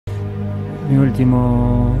mi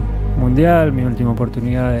último mundial, mi última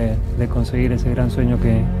oportunidad de conseguir ese gran sueño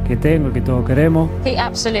que tengo y que todos queremos. He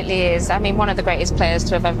absolutely is. I mean, one of the greatest players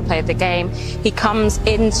to have ever played the game. He comes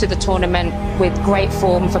into the tournament with great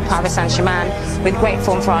form for Paris Saint-Germain, with great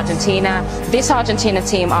form for Argentina. This Argentina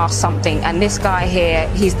team are something, and this guy here,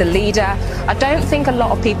 he's the leader. I don't think a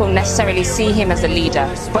lot of people necessarily see him as a leader,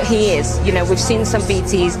 but he is. You know, we've seen some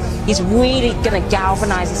BTs. He's really going to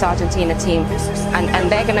galvanise this Argentina team,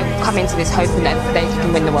 and they're going to come into this hoping that they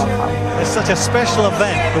can win the World Cup. It's such a special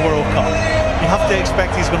event, the World Cup. You have to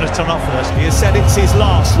expect he's going to turn up for this. He has said it's his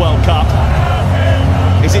last World Cup.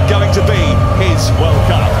 Is it going to be his World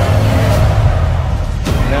Cup?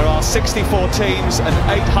 There are 64 teams and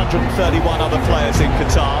 831 other players in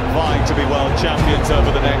Qatar vying to be world champions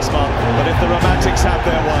over the next month. But if the Romantics have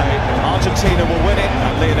their way, Argentina will win it,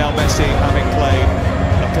 and Lionel Messi having played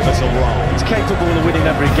a pivotal role. He's capable of winning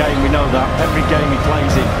every game, we know that. Every game he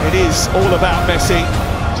plays in. It is all about Messi.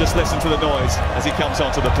 Just listen to the noise as he comes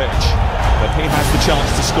onto the pitch. But he has the chance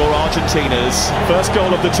to score Argentina's first goal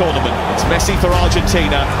of the tournament. It's Messi for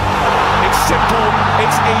Argentina. It's simple,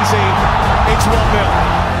 it's easy, it's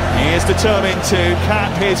 1-0. He is determined to cap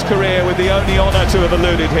his career with the only honour to have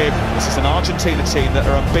eluded him. This is an Argentina team that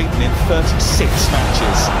are unbeaten in 36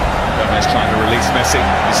 matches. Gomez trying to release Messi.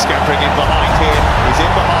 He's scampering in behind here. He's in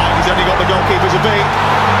behind. He's only got the goalkeeper to beat.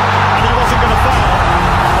 And he wasn't going to foul.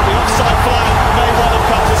 But the offside flag may well have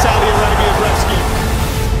come to Saudi Arabia's rescue.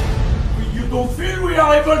 You don't feel we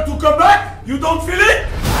are able to come back? You don't feel it?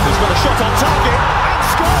 He's got a shot on target and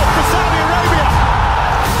scored for Saudi Arabia.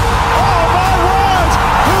 Oh my word!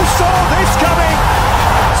 Who saw this coming?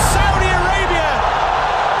 Saudi Arabia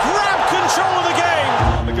grab control of the game.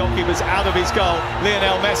 The goalkeeper's out of his goal.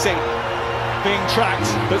 Lionel Messi being tracked,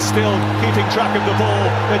 but still keeping track of the ball.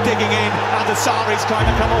 They're digging in. Adesari's kind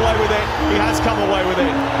of come away with it. He has come away with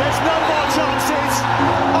it. There's no more chances.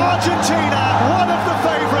 Argentina, one of the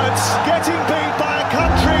favourites, getting beat by a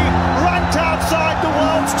country ranked outside the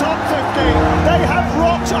world's top 50. They have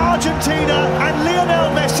rocked Argentina and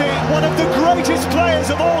Lionel Messi, one of the greatest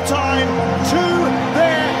players of all time, to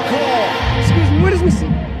their core. Excuse me, where is Messi?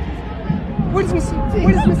 Where is Messi?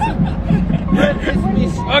 Where is Messi?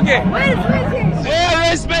 Okay. Where is Messi?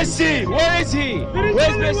 Where is Messi? Where is he?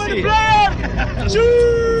 Where's Messi?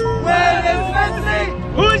 Where is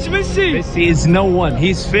Messi? Who is Messi? Messi is no one.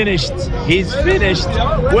 He's finished. He's finished.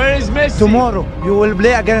 Where is Messi? Tomorrow you will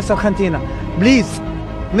play against Argentina. Please,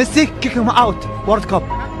 Messi, kick him out. World Cup.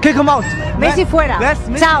 Kick him out. Messi fuera. Yes,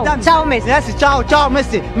 Messi Ciao, done. ciao Messi. Yes, ciao, ciao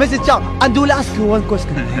Messi. Messi, ciao. And we'll ask you one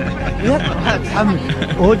question.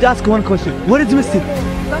 We'll ask you one question. Where is Messi?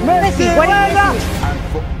 Messi, where is Messi? And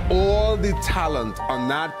for all the talent on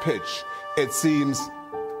that pitch, it seems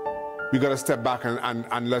we got to step back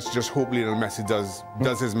and let's just hope Lionel Messi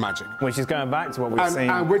does his magic. Which is going back to what we've seen.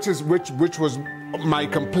 And which was my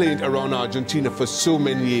complaint around Argentina for so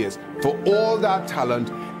many years. For all that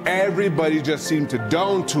talent, everybody just seemed to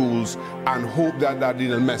down tools and hope that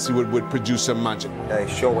Lionel Messi would produce some magic.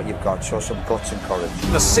 Show what you've got, show some guts and courage.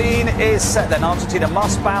 The scene is set then. Argentina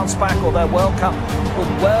must bounce back or their World Cup could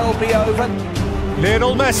well be over.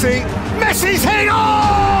 Lionel Messi. Messi's hit!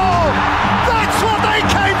 Oh! That's what they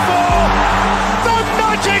came for! The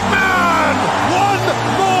Magic Man! One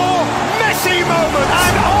more Messi moment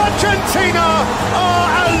and Argentina are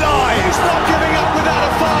alive! He's not giving up without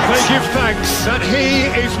a fight! They give thanks that he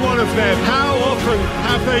is one of them. How often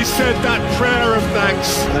have they said that prayer of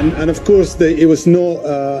thanks? And of course, it was not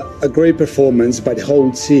a great performance by the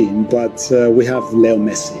whole team, but we have Leo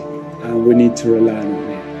Messi, and we need to rely on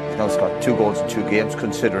him. He's got 2 goals in 2 games,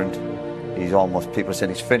 considering he's almost, people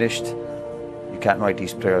saying he's finished. You can't write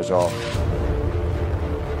these players off.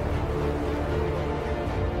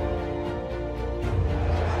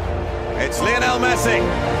 It's Lionel Messi,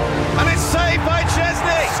 and it's saved by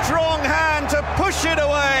Chesney. Strong hand to push it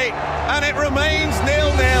away, and it remains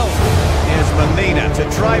 0-0. Here's Molina to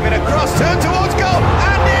drive it across, turn towards goal,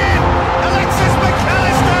 and in! Alexis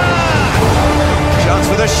McAllister! Chance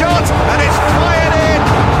for the shot, and it's fired in!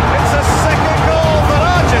 It's a second goal for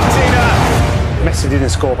Argentina! Messi didn't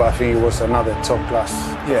score, but I think it was another top-class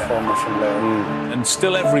performance from Leo. And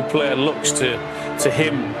still every player looks to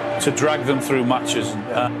him to drag them through matches.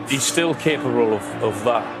 He's still capable of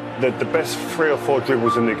that. The best 3 or 4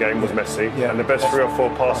 dribbles in the game was Messi, and the best 3 or 4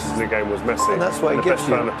 passes in the game was Messi. And that's what and he the gives best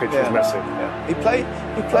you. player on the pitch was Messi.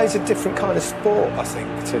 Yeah. He plays a different kind of sport, I think,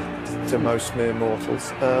 to most mere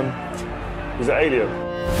mortals. He's an alien.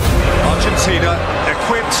 Argentina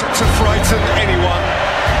equipped to frighten anyone.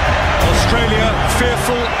 Australia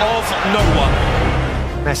fearful of no one.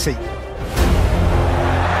 Messi.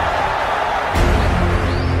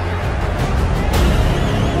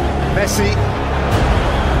 Messi,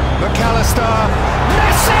 McAllister,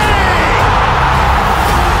 Messi!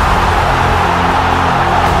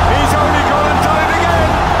 He's only gone and done it again.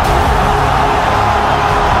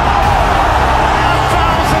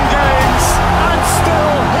 1,000 games and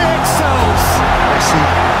still he excels. Messi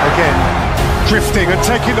again, drifting and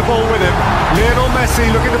taking the ball with him. Lionel Messi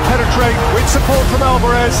looking to penetrate with support from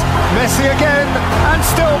Alvarez. Messi again and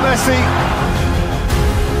still Messi.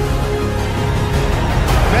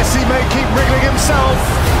 Messi may keep wriggling himself.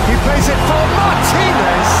 He plays it for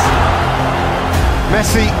Martinez.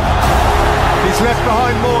 Messi, he's left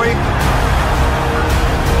behind Moy.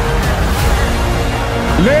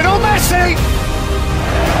 Lionel Messi!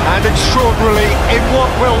 And extraordinarily, in what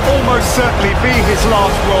will almost certainly be his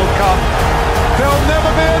last World Cup, there'll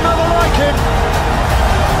never be another like him.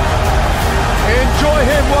 Enjoy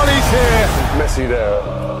him while he's here. Messi there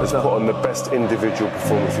has put on the best individual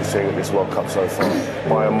performance we've seen at this World Cup so far,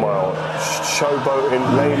 by a mile.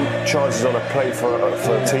 Showboating, laying chances on a plate for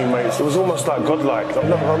teammates. It was almost like godlike. I've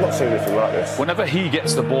not seen anything like this. Whenever he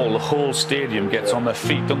gets the ball, the whole stadium gets on their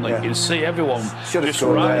feet, don't they? You can see everyone just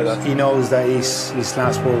rise. He knows that it's his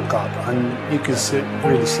last World Cup, and you can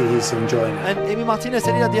really see he's enjoying it. And Emi Martinez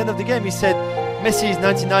said it at the end of the game. He said, Messi is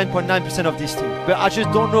 99.9% of this team, but I just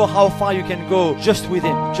don't know how far you can go just with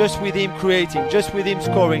him creating, just with him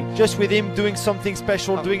scoring, just with him doing something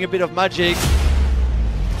special, doing a bit of magic.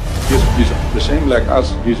 He's the same like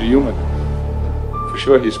us, he's a human. For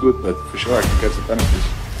sure he's good, but for sure I can get the penalties.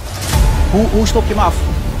 Hoe stop je hem af?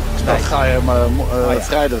 Dat ga je hem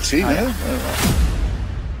vrijdag zien, hè?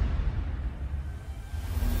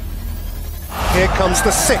 Here comes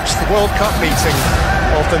the 6th World Cup meeting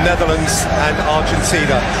of the Netherlands and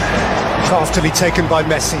Argentina. Craftily taken by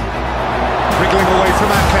Messi. Wriggling away from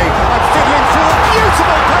Ake and fiddling through a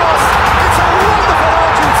beautiful pass. It's a wonderful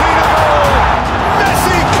Argentina goal.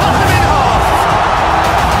 Messi cut them in half.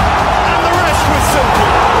 And the rest was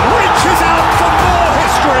simple. Reaches out for more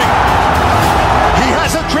history. He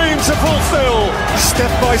has a dream to fulfill.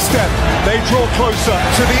 Step by step, they draw closer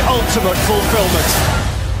to the ultimate fulfillment.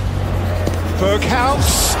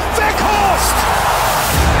 Berghaus, Weghorst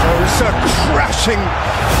goes crashing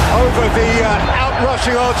over the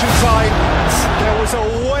outrushing Argentines. There was a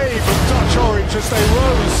wave of Dutch orange as they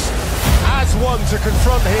rose as one to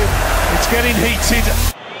confront him. It's getting heated.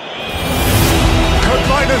 Code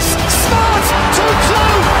minus, smart, 2-2,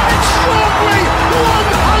 extraordinary,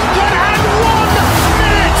 101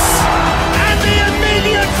 minutes, and the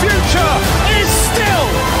immediate future is still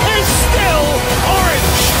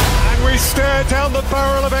orange. We stare down the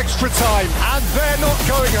barrel of extra time, and they're not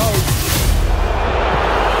going home.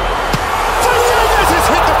 Fernandez has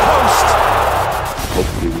hit the post!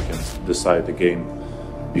 Hopefully we can decide the game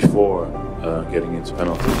before getting into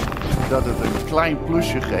penalties. Dat het een klein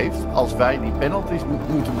plusje geeft als wij die penalties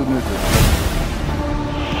moeten benutten.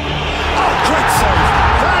 Oh, great save!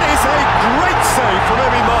 That is a great save from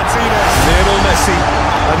Emi Martinez. Lionel Messi,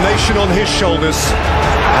 a nation on his shoulders,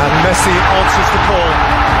 and Messi answers the call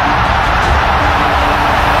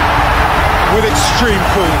with extreme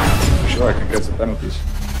cool. Sure, I can get the penalties.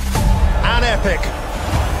 An epic.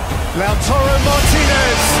 Lautaro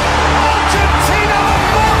Martinez. Argentina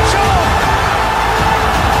march on!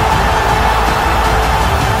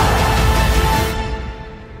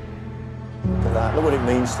 Look what it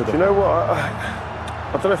means to them. Do you know what?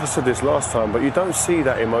 I don't know if I said this last time, but you don't see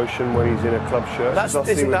that emotion when he's in a club shirt.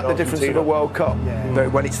 Isn't that the difference of a World Cup? Yeah.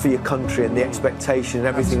 When it's for your country and the expectation and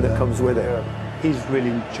everything that comes with it. Yeah. He's really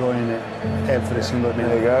enjoying it every single minute.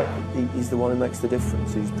 There you go. He's the one who makes the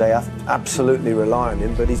difference. They have absolutely rely on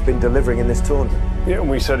him, but he's been delivering in this tournament. Yeah, and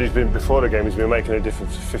we said he's been, before the game, he's been making a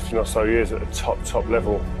difference for 15 or so years at the top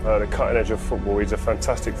level, the cutting edge of football. He's a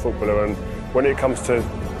fantastic footballer, and when it comes to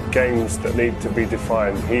games that need to be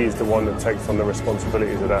defined, he's the one that takes on the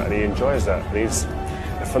responsibilities of that, and he enjoys that. And he's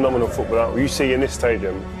a phenomenal footballer. You see in this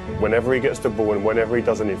stadium, whenever he gets the ball and whenever he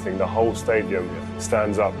does anything, the whole stadium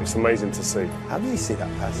stands up. It's amazing to see. How did he see that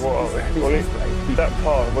pass?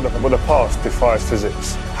 The pass defies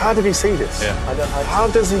physics. How did he see this? Yeah. I don't know. How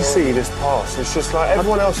does he see this pass? It's just like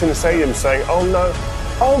everyone else in the stadium saying, "Oh no,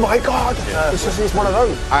 oh my God!" Yeah. It's one of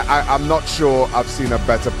those. I'm not sure I've seen a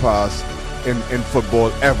better pass in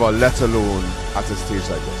football ever, let alone at a stage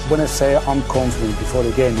like this. When I say I'm confident before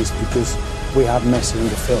the game, it's because we have Messi in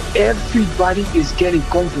the field. Everybody is getting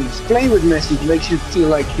confidence. Playing with Messi makes you feel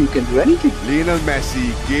like you can do anything. Lionel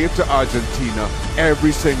Messi gave to Argentina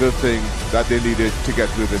every single thing that they needed to get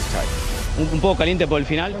through this time. Un poco caliente por el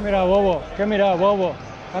final. ¿Qué mira, bobo?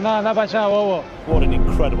 Anda para allá, bobo. What an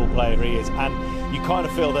incredible player he is, and you kind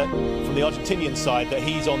of feel that from the Argentinian side that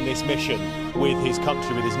he's on this mission with his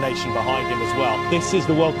country, with his nation behind him as well. This is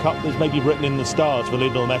the World Cup that's maybe written in the stars for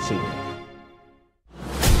Lionel Messi.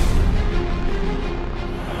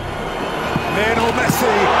 Lionel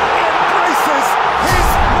Messi embraces his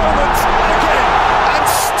moment again and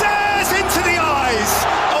stares into the eyes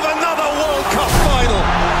of another World Cup final.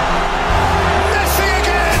 Messi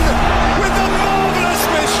again with the marvellous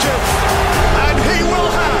mischief, and he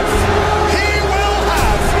will have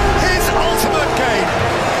his ultimate game.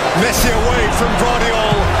 Messi away from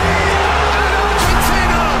Guardiola, and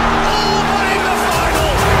Argentina all but in the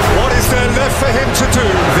final. What is there left for him to do?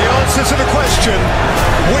 The answer to the question: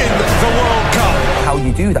 win the World Cup. How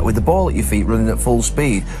you do that with the ball at your feet running at full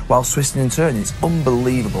speed while twisting and turning, it's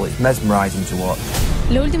unbelievable, it's mesmerizing to watch.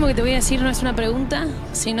 Lo último que te voy a decir no es una pregunta,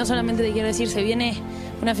 sino solamente te quiero decir, se viene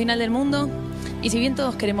una final del mundo y si bien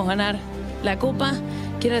todos queremos ganar la Copa,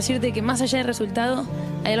 quiero decirte que más allá del resultado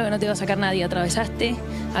hay algo que no te va a sacar nadie. Atravesaste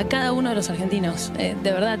a cada uno de los argentinos, de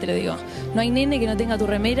verdad te lo digo. No hay nene que no tenga tu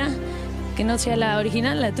remera, que no sea la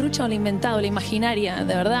original, la trucha o la inventada o la imaginaria,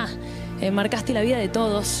 de verdad. Marcaste la vida de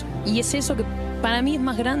todos y es eso que para mí es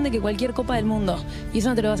más grande que cualquier Copa del Mundo y eso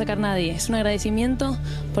no te lo va a sacar nadie. Es un agradecimiento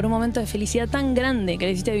por un momento de felicidad tan grande que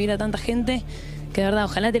le hiciste vivir a tanta gente que de verdad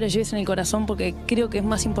ojalá te lo lleves en el corazón porque creo que es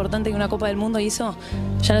más importante que una Copa del Mundo y eso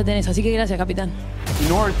ya lo tenés, así que gracias, capitán.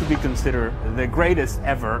 In order to be considered the greatest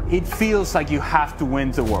ever, it feels like you have to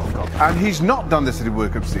win the World Cup. And he's not done this at the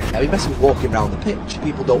World Cup season. I mean, Messi walking around the pitch,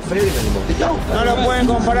 people don't feel him anymore. They don't. No lo pueden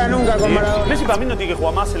comparar nunca con Maradona. Messi para mí no tiene que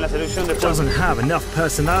jugar más en la selección de Doesn't have enough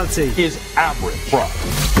personality. He is average, bro.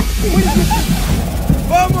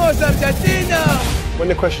 Vamos Argentina! When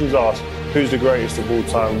the question's asked, who's the greatest of all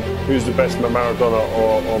time, who's the best, Maradona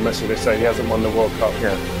or Messi, they say he hasn't won the World Cup.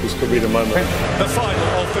 Yeah, this could be the moment. The final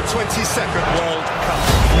of the 22nd World Cup.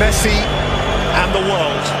 Messi and the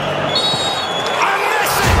world. And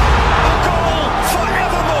Messi, a goal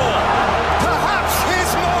forevermore. Perhaps his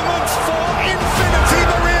moment for infinity.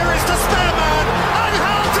 Maria is the spare man. And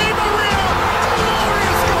how Di Maria,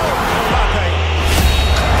 glorious goal. Mbappe,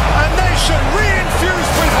 a nation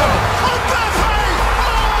re-infused with hope. Mbappe,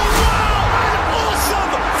 oh wow, an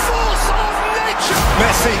awesome force of nature.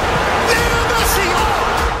 Messi, Lionel Messi, oh.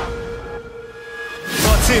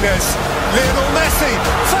 Martinez, Lionel Messi,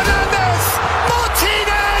 Fernandez,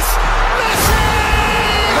 Martinez, Messi!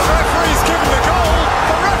 The referee's given the goal,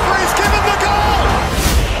 the referee's given the goal!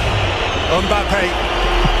 Mbappe,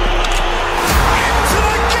 into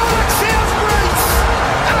the galaxy of greats,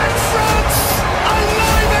 and France,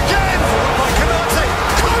 alive again! By Canate,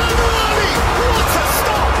 Colomani, what a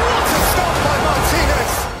stop by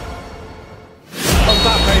Martinez!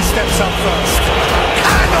 Mbappe steps up first,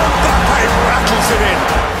 and Mbappe rattles it in!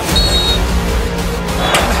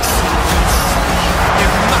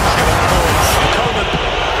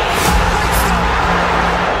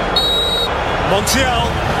 Montiel.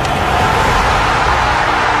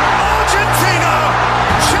 Argentina,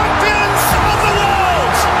 champions of the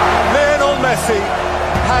world. Lionel Messi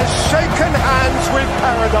has shaken hands with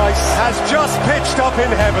paradise, has just pitched up in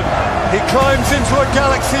heaven. He climbs into a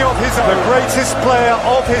galaxy of his own. The greatest player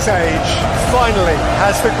of his age finally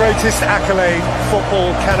has the greatest accolade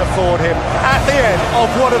football can afford him at the end of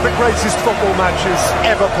one of the greatest football matches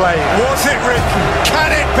ever played. Was it written?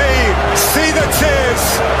 Can it be? See the tears,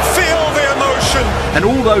 feel the emotion. And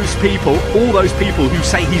all those people who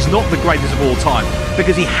say he's not the greatest of all time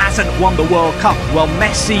because he hasn't won the World Cup. Well,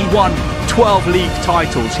 Messi won 12 league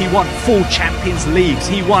titles, he won 4 Champions Leagues,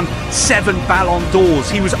 he won 7 Ballon d'Ors,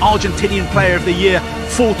 he was Argentinian Player of the Year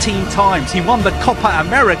 14 times, he won the Copa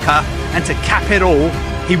America, and to cap it all,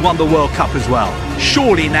 he won the World Cup as well.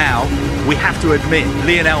 Surely now, we have to admit,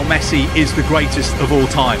 Lionel Messi is the greatest of all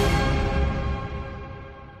time.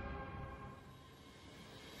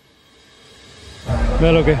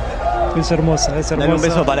 Veo lo que es hermosa, es hermosa. Dale un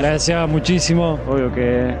beso para... Le deseaba muchísimo, obvio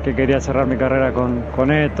que quería cerrar mi carrera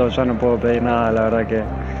con esto, ya no puedo pedir nada, la verdad que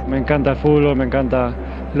me encanta el fútbol, me encanta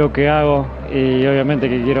lo que hago y obviamente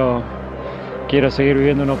que quiero seguir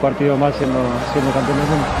viviendo unos partidos más siendo campeón del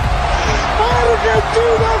mundo.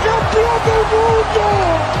 ¡Argentina, campeón del mundo!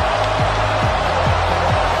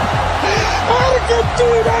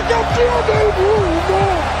 ¡Argentina, campeón del mundo!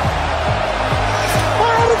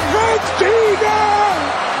 ¡Argentina!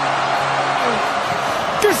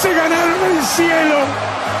 ¡Que se ganaron el cielo!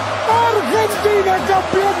 ¡Argentina,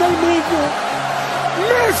 campeón del mundo!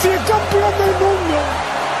 ¡Messi, campeón del mundo!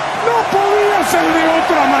 No podía ser de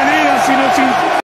otra manera sino sin...